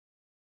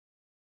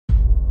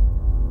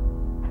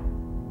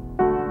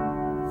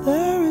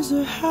is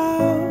a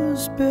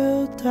house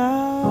built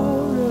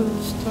out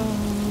of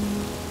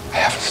stone. I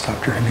haven't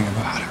stopped dreaming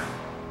about her.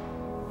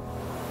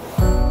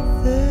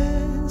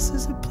 This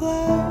is a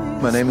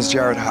place. My name is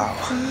Jared Howe.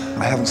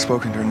 I haven't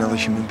spoken to another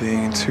human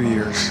being in 2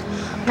 years.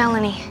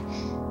 Melanie.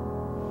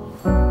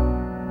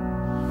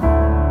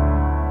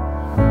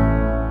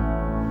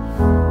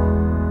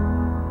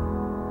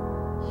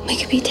 We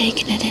could be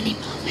taken at any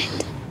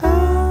moment.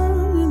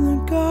 Out in the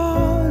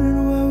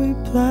garden where we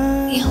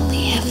play. We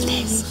only have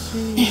this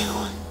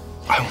now.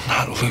 I will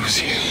not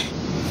lose you.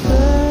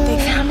 They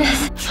found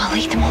us. We'll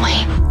lead them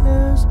away.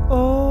 There's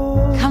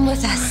all Come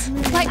with us.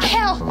 Like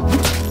hell.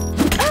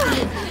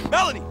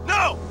 Melanie,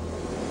 no!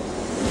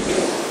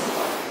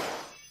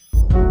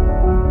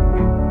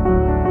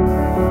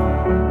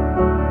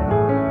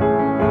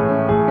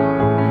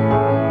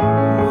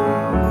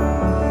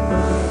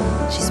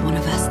 She's one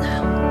of us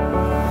now.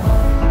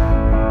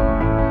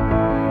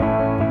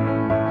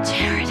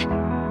 Jared.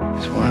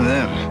 It's one of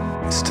them.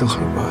 It's still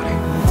her body.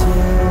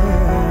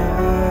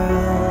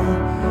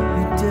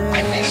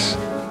 I miss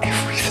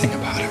everything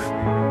about her.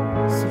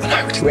 And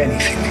I would do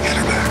anything to get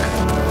her back.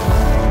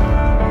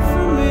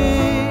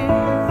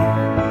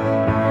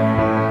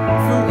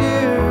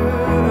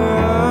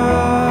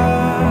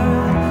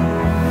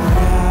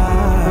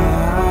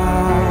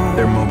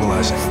 They're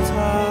mobilizing.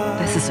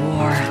 This is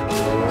war.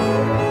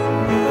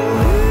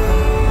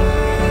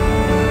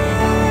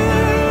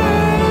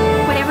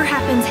 Whatever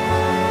happens,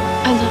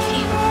 I love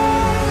you.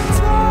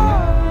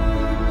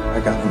 I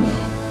gotta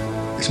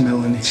know. Is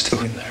Melanie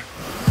still in there?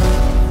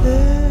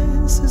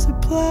 This is a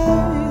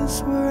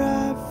place where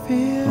I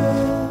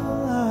feel